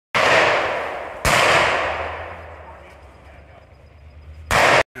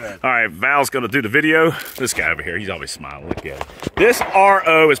All right, Val's going to do the video. This guy over here, he's always smiling. Look at it. This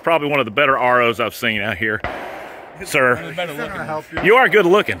RO is probably one of the better ROs I've seen out here, sir. You are good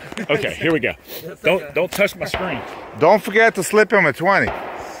looking. Okay, here we go. Don't touch my screen. Don't forget to slip him a 20.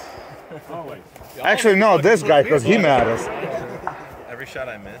 Actually, no, this guy, because he mad us. Every shot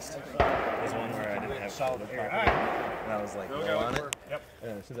I missed was one where I didn't have solid here. And I was like, go on it. Yep.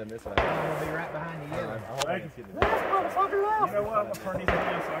 And as soon as I missed it, I'm going to be right behind you. You know what? I'm going to turn these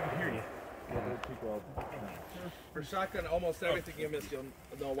down so I can hear you. For shotgun, almost everything you missed, you'll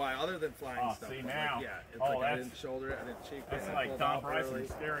know why, other than flying stuff. See now. Like, yeah, it's like I didn't shoulder it, I didn't cheek it. That's like Tom Bryson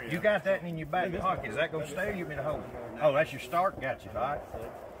stereo. You got that in your back pocket. Is that going to stay or you mean to hold? Oh, that's your start? Got you. All right.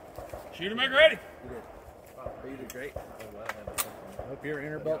 Shooter, make ready. You did great. Hope your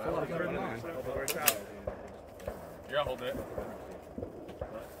inner belt full of Hope it works out. Here, I'll hold that.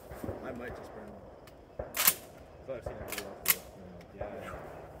 I might just burn one.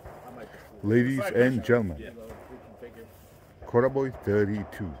 Ladies and gentlemen, Quarterboy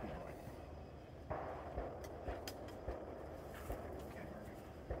 32.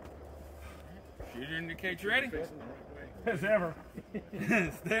 Shooter indicates ready. As ever.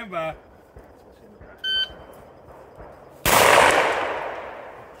 Stand by.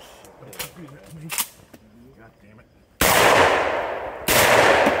 God damn it.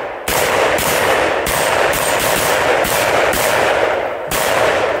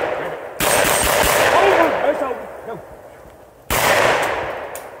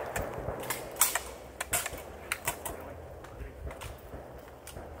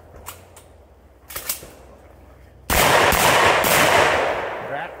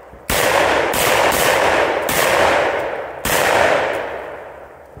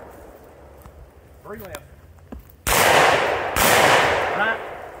 Three left. Right.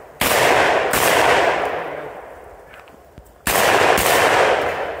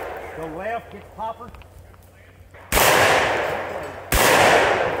 Go left, get the popper.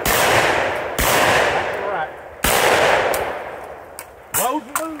 Right. Load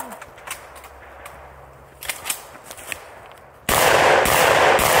and move.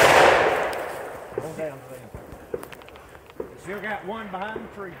 Go down, Sam. Still got one behind the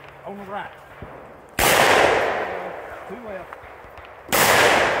tree on the right. Two left.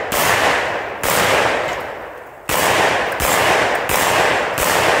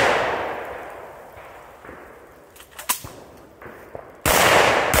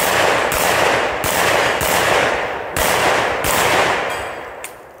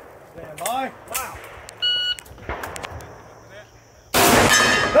 Stand by. Wow.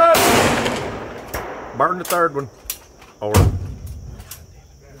 Burn the third one. Or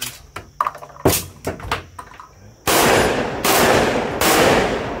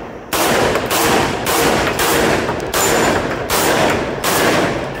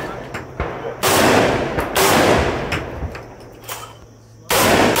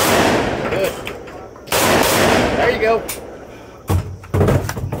There you go.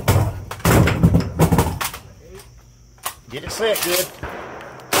 Get it set good.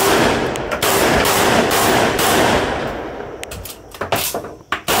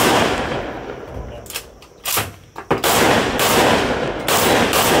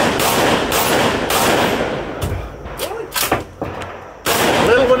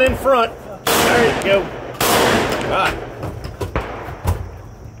 Little one in front. There you go. All right.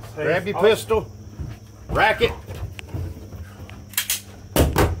 Grab your pistol. Rack it.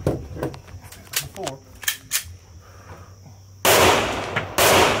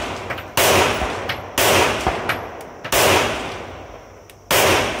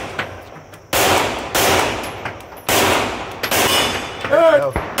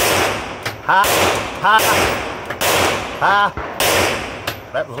 High.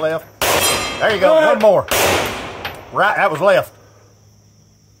 That was left. There you go. One more. Right. That was left.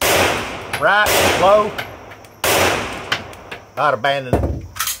 Right. Low. I'd abandon it.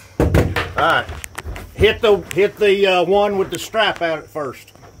 All right. Hit the one with the stripe out at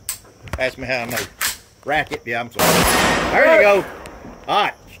first. Ask me how I know. Rack it. Yeah, I'm sorry. There you go. All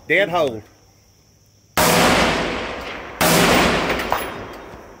right. Dead hold.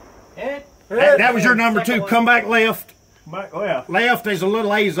 That was your number two. Come back left. Back left. Left is a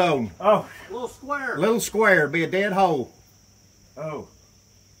little A zone. Oh. Little square. Little square. Be a dead hole. Oh.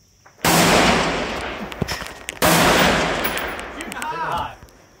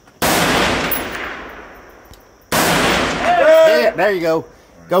 Yeah, there you go.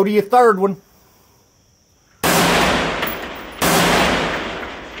 Go to your third one.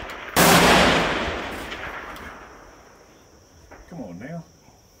 Come on now.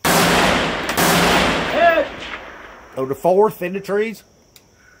 Go to fourth in the trees.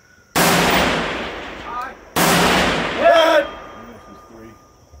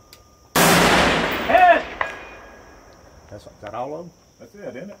 all of them? That's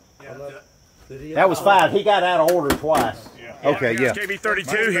it, isn't it? That was 5. He got out of order twice. Okay, yeah.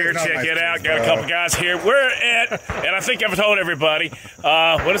 KB32 here. Check it out. Got a couple guys here. We're at, and I think I've told everybody,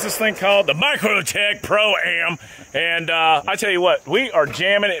 what is this thing called? The Microtech Pro-Am. And I tell you what, we are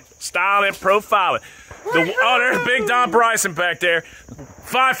jamming it, styling, profiling. Oh, there's Big Don Bryson back there.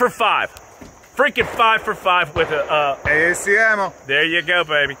 5 for 5. Freaking 5 for 5 with a ASCM. there you go,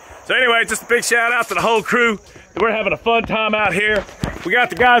 baby. So anyway, just a big shout out to the whole crew. We're having a fun time out here. We got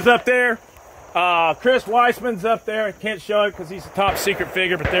the guys up there. Chris Weissman's up there. Can't show it because he's a top secret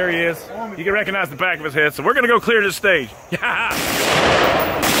figure, but there he is. You can recognize the back of his head. So we're going to go clear this stage. There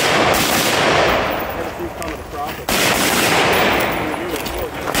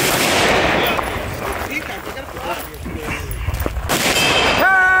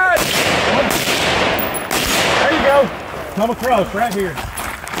you go. Come across right here.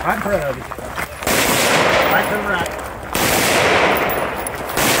 Right in front of you. Right to the right.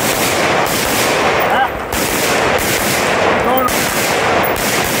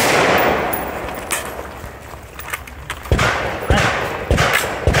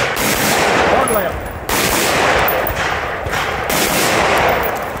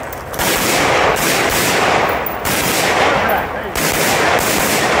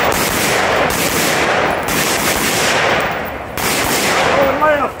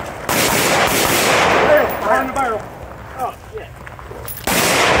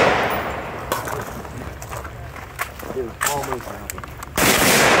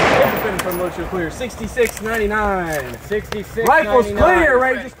 Clear 66.99. 66. Rifles clear,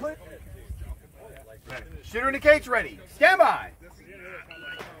 ranges clear. Shooter indicates ready. Stand by.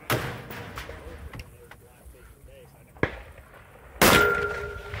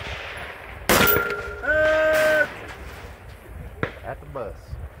 At the bus.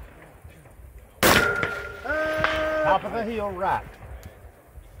 Top of the hill, right.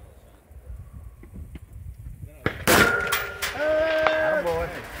 Attaboy.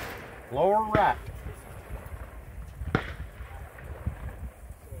 Lower right.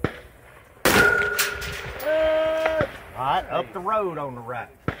 All right, up the road on the right.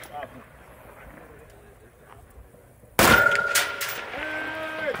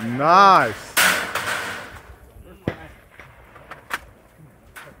 Nice.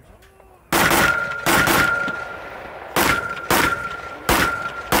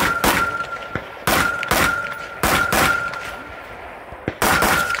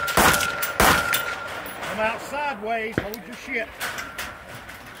 Come out sideways, hold your shit.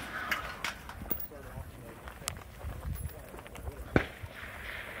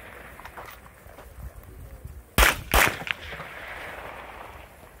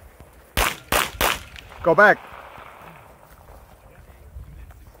 Go back.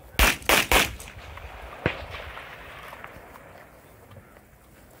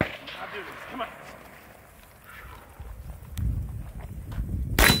 Come on.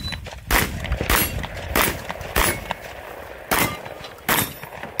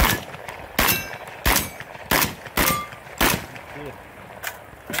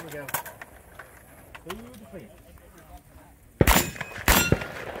 There we go. Through the fence.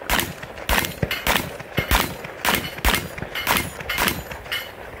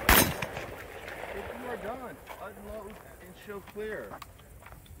 Done. Unload and show clear.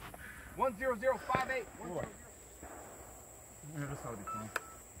 10058. Yeah, this ought to be fun.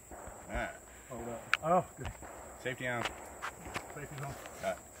 Alright. Hold up. Oh, good. Safety on. Safety's on.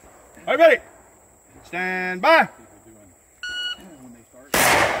 Alright. Everybody, stand by.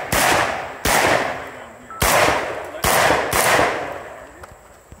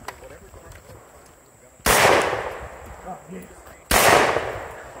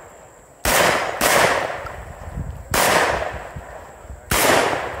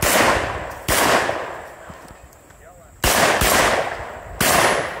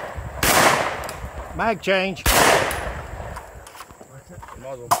 Mag change.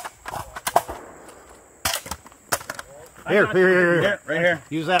 Muzzle. Here. Right here.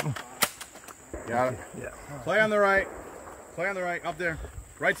 Use that one. Got it. Yeah. Play on the right. Play on the right. Up there.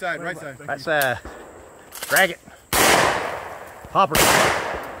 Right side. Right side. Right side. Drag it. Hopper.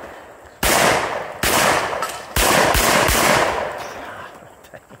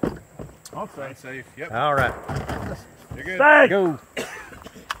 Right safe. Yep. All right. You're good. Stay. Go.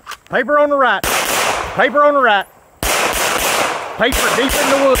 Paper on the right. Paper on the right. Paper deep in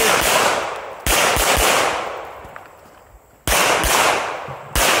the woods.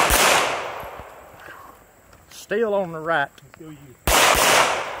 Still on the right. Still you.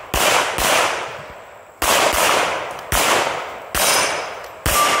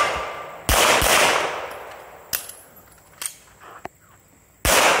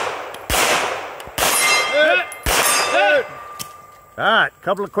 All right,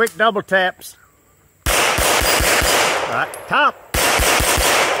 couple of quick double taps. All right, top.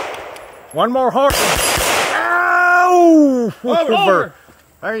 One more hard one. Ow! Over.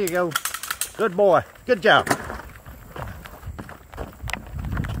 There you go. Good boy. Good job.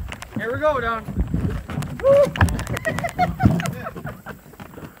 Here we go, Don.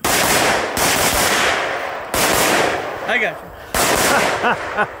 I got you.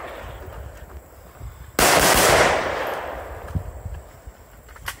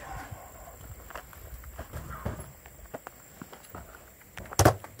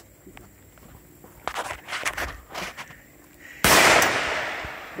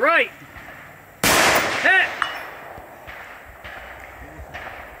 Right. Hit.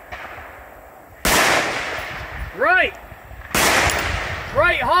 Right.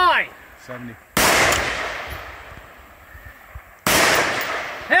 Right high. 70.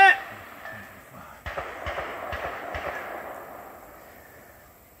 Hit.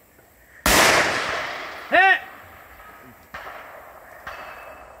 Hit.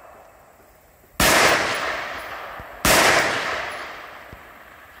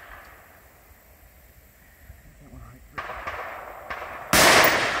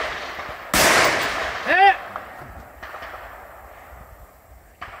 Hit.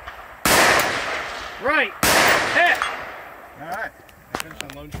 Right. Hit. All right. Finish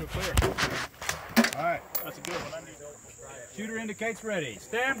unloading to a clear. All right. That's a good one. Shooter indicates ready.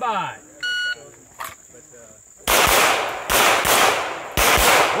 Stand by.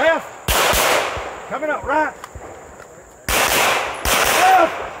 Left. Coming up right.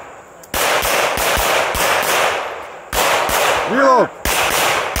 Reload.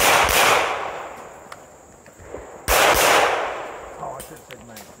 Oh, I should have said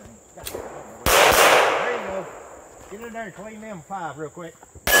main. There you go. Get in there and clean them 5 real quick.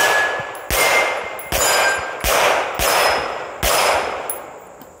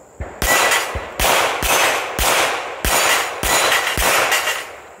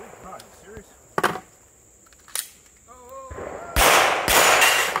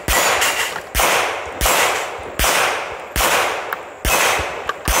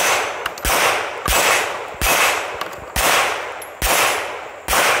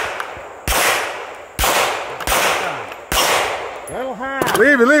 Little high.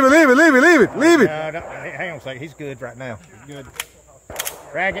 Leave it, leave it, leave it, leave it, leave it, leave it. Hang on a second. He's good right now. Good.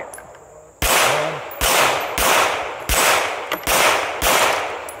 Drag it.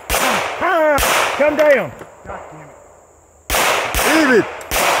 Come down. Leave it.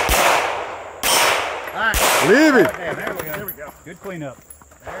 All right. Leave it. There we go. There we go. Good cleanup.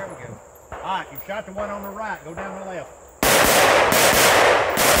 There we go. All right. You shot the one on the right. Go down the left.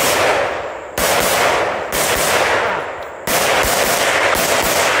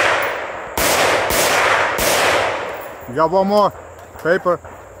 You got one more. Paper.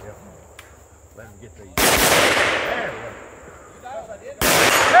 Let him get these. There we go.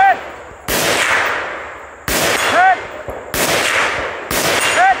 Hit. Hit.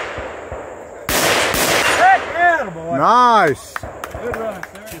 Hit. Hit. Yeah, boy. Nice. Good run,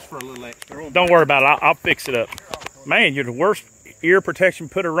 sir. Just for a little extra. Don't worry about it. I'll fix it up. Man, you're the worst ear protection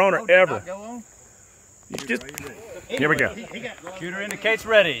putter runner ever. You just, here we go. Shooter indicates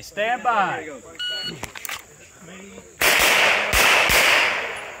ready. Stand by.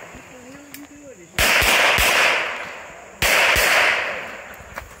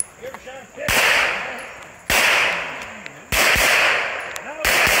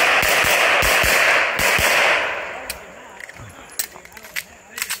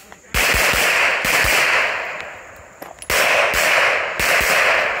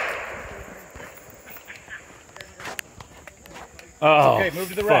 Oh, Okay, move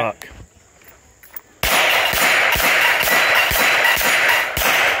to the right. fuck.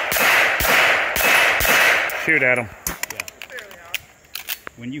 Shoot at him.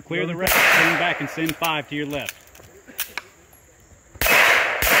 When you clear the rest, turn back and send 5 to your left.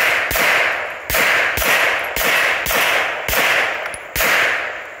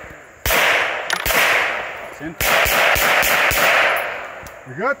 Send.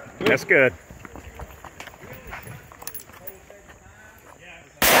 You good? That's good.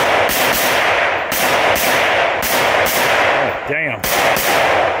 Oh, damn.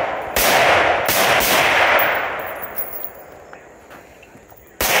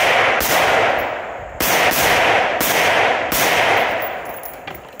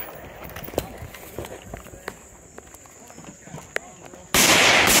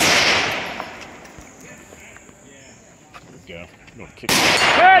 Go. I'm gonna kick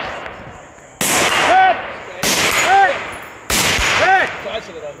Hit. Hit. Hit. Hit.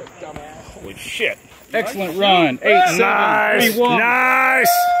 Holy shit. Excellent run. 8-7. Nice. 3-1. Nice.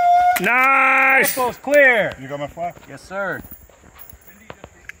 Nice. Rifle's clear. You got my flag? Yes, sir.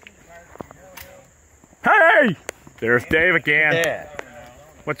 Hey. There's Dave again. Yeah.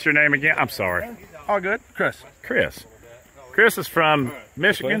 What's your name again? I'm sorry. All good. Chris. Chris. Chris is from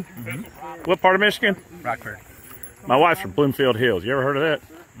Michigan. What part of Michigan? Rockford. My wife's from Bloomfield Hills. You ever heard of that?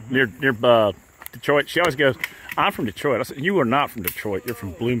 Near Detroit. She always goes, I'm from Detroit. I said, you are not from Detroit. You're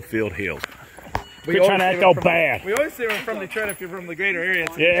from Bloomfield Hills. Quit trying to act all bad. We always say we're from Detroit if you're from the greater area.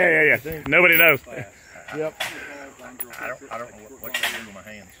 Yeah. Nobody knows. Yep. I don't know what to do with my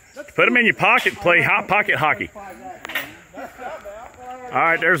hands. Put them in your pocket. Play hot pocket hockey. All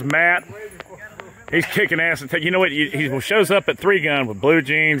right, there's Matt. He's kicking ass. And you know what? He shows up at 3-gun with blue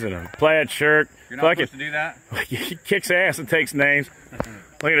jeans and a plaid shirt. You're not supposed to do that? He kicks ass and takes names.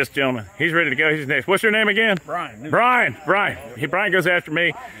 Look at this gentleman. He's ready to go. He's next. What's your name again? Brian. Brian. Brian goes after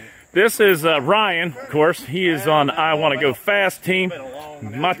me. This is Ryan, of course. He is on I Want to Go Fast team.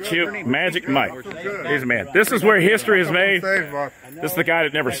 Macho Magic Mike. He's a man. This is where history is made. This is the guy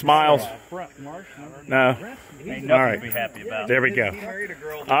that never smiles. No. Ain't nothing All right. to be happy about. There we go.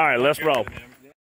 All right, let's roll.